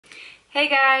Hey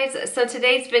guys, so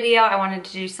today's video I wanted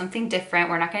to do something different.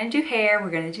 We're not going to do hair, we're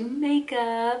going to do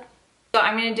makeup. So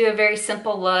I'm going to do a very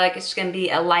simple look. It's just going to be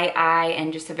a light eye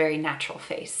and just a very natural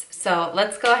face. So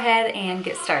let's go ahead and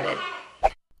get started.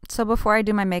 So before I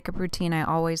do my makeup routine, I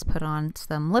always put on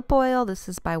some lip oil. This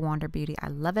is by Wander Beauty. I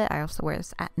love it. I also wear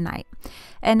this at night.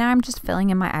 And now I'm just filling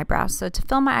in my eyebrows. So to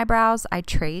fill my eyebrows, I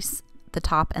trace the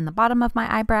top and the bottom of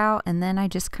my eyebrow, and then I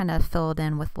just kind of fill it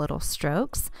in with little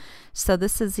strokes. So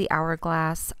this is the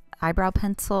Hourglass eyebrow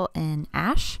pencil in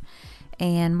Ash,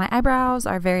 and my eyebrows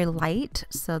are very light,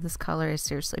 so this color is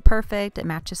seriously perfect. It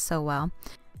matches so well.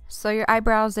 So your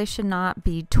eyebrows, they should not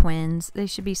be twins, they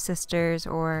should be sisters,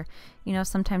 or you know,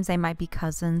 sometimes they might be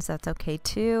cousins. That's okay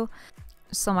too.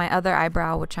 So my other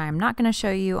eyebrow, which I'm not going to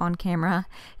show you on camera,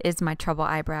 is my trouble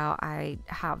eyebrow. I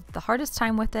have the hardest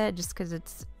time with it just because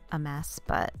it's a mess,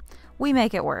 but we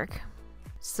make it work.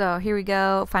 So here we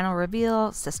go, final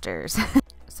reveal, sisters.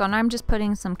 So now I'm just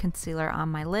putting some concealer on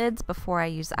my lids before I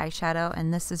use eyeshadow,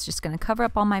 and this is just going to cover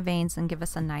up all my veins and give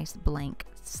us a nice blank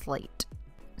slate.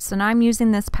 So now I'm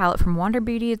using this palette from Wander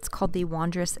Beauty. It's called the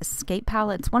Wandress Escape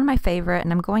palette. It's one of my favorite,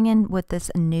 and I'm going in with this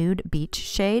nude beach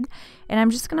shade, and I'm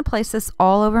just going to place this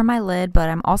all over my lid, but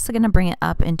I'm also going to bring it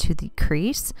up into the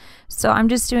crease. So I'm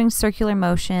just doing circular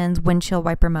motions, windshield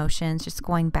wiper motions, just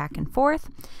going back and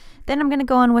forth. Then I'm going to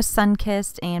go in with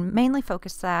Sunkissed and mainly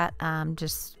focus that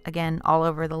just again all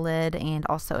over the lid and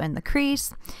also in the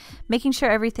crease, making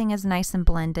sure everything is nice and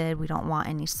blended. We don't want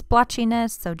any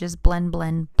splotchiness, so just blend,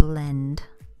 blend, blend.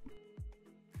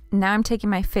 Now I'm taking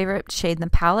my favorite shade in the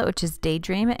palette, which is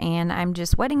Daydream, and I'm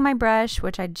just wetting my brush,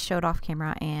 which I showed off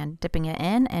camera, and dipping it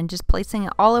in and just placing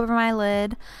it all over my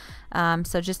lid.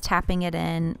 So just tapping it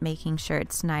in, making sure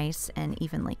it's nice and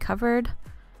evenly covered.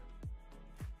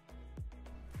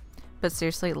 But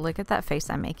seriously, look at that face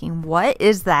I'm making. What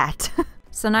is that?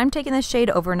 So now I'm taking the shade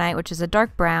Overnight, which is a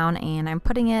dark brown, and I'm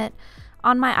putting it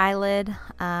on my eyelid,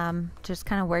 just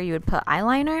kind of where you would put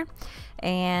eyeliner,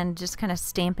 and just kind of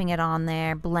stamping it on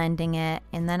there, blending it,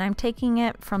 and then I'm taking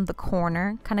it from the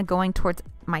corner, kind of going towards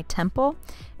my temple,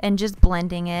 and just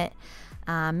blending it,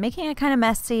 making it kind of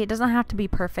messy. It doesn't have to be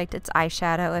perfect. It's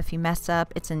eyeshadow. If you mess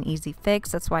up, it's an easy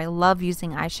fix. That's why I love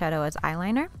using eyeshadow as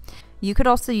eyeliner. You could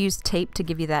also use tape to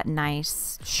give you that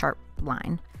nice sharp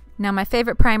line. Now my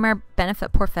favorite primer,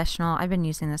 Benefit Porefessional. I've been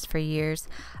using this for years.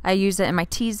 I use it in my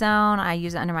T-zone, I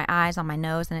use it under my eyes, on my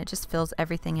nose, and it just fills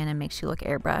everything in and makes you look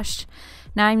airbrushed.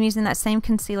 Now I'm using that same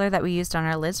concealer that we used on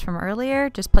our lids from earlier,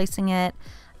 just placing it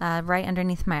right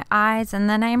underneath my eyes, and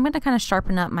then I'm going to kind of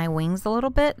sharpen up my wings a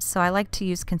little bit, so I like to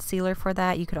use concealer for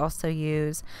that. You could also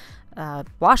use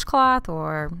washcloth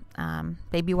or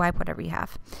baby wipe, whatever you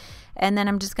have. And then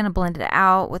I'm just going to blend it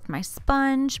out with my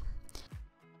sponge.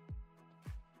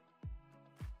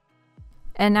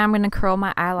 And now I'm going to curl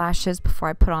my eyelashes before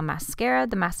I put on mascara.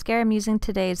 The mascara I'm using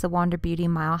today is the Wander Beauty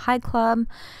Mile High Club.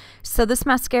 So this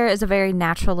mascara is a very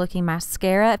natural looking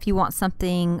mascara. If you want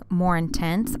something more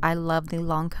intense, I love the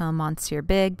Lancome Monsieur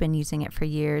Big. Been using it for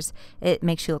years. It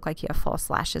makes you look like you have false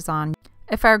lashes on.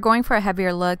 If I were going for a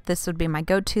heavier look, this would be my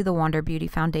go-to, the Wander Beauty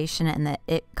Foundation and the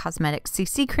It Cosmetics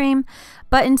CC Cream.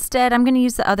 But instead, I'm going to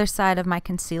use the other side of my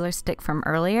concealer stick from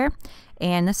earlier.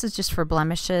 And this is just for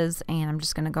blemishes, and I'm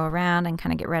just going to go around and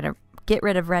kind of get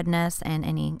rid of redness and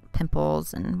any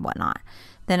pimples and whatnot.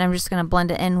 Then I'm just going to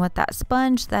blend it in with that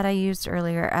sponge that I used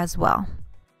earlier as well.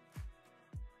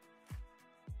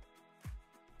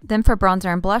 Then for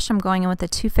bronzer and blush, I'm going in with the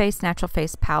Too Faced Natural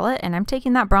Face palette, and I'm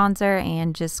taking that bronzer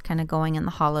and just kind of going in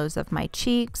the hollows of my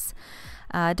cheeks,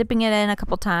 dipping it in a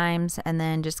couple times, and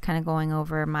then just kind of going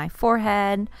over my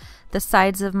forehead, the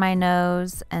sides of my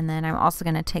nose, and then I'm also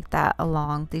going to take that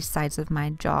along the sides of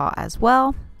my jaw as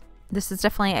well. This is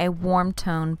definitely a warm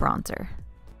tone bronzer.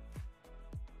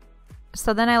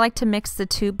 So then I like to mix the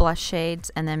two blush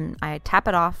shades, and then I tap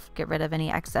it off, get rid of any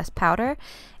excess powder,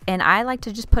 and I like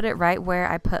to just put it right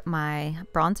where I put my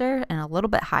bronzer and a little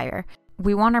bit higher.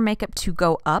 We want our makeup to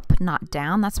go up, not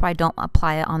down. That's why I don't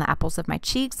apply it on the apples of my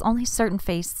cheeks. Only certain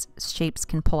face shapes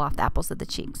can pull off the apples of the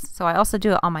cheeks. So I also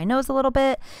do it on my nose a little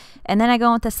bit. And then I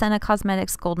go with the Senna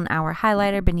Cosmetics Golden Hour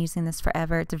Highlighter. Been using this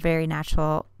forever. It's very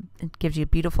natural. It gives you a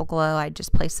beautiful glow. I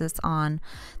just place this on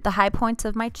the high points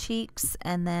of my cheeks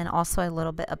and then also a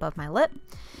little bit above my lip.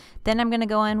 Then I'm going to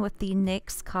go in with the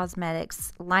NYX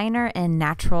Cosmetics Liner in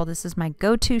Natural. This is my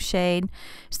go-to shade.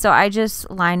 So I just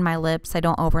line my lips. I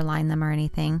don't overline them or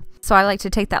anything. So I like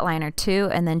to take that liner too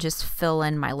and then just fill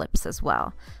in my lips as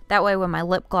well. That way when my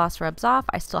lip gloss rubs off,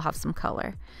 I still have some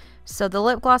color. So the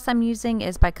lip gloss I'm using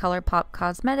is by Colourpop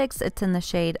Cosmetics. It's in the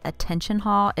shade Attention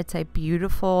Haul. It's a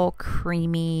beautiful,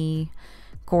 creamy,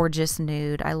 gorgeous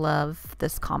nude. I love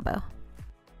this combo.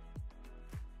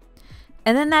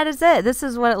 And then that is it. This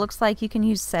is what it looks like. You can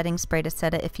use setting spray to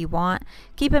set it if you want.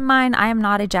 Keep in mind, I am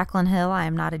not a Jaclyn Hill. I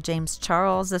am not a James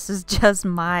Charles. This is just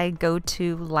my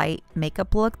go-to light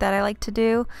makeup look that I like to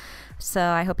do. So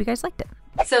I hope you guys liked it.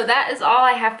 So that is all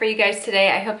I have for you guys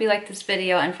today. I hope you liked this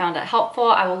video and found it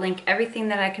helpful. I will link everything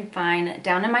that I can find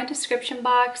down in my description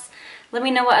box. Let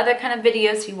me know what other kind of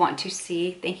videos you want to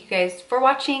see. Thank you guys for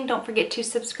watching. Don't forget to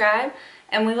subscribe,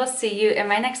 and we will see you in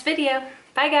my next video.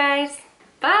 Bye guys.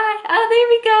 Bye. Oh, there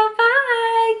we go.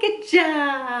 Bye. Good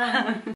job.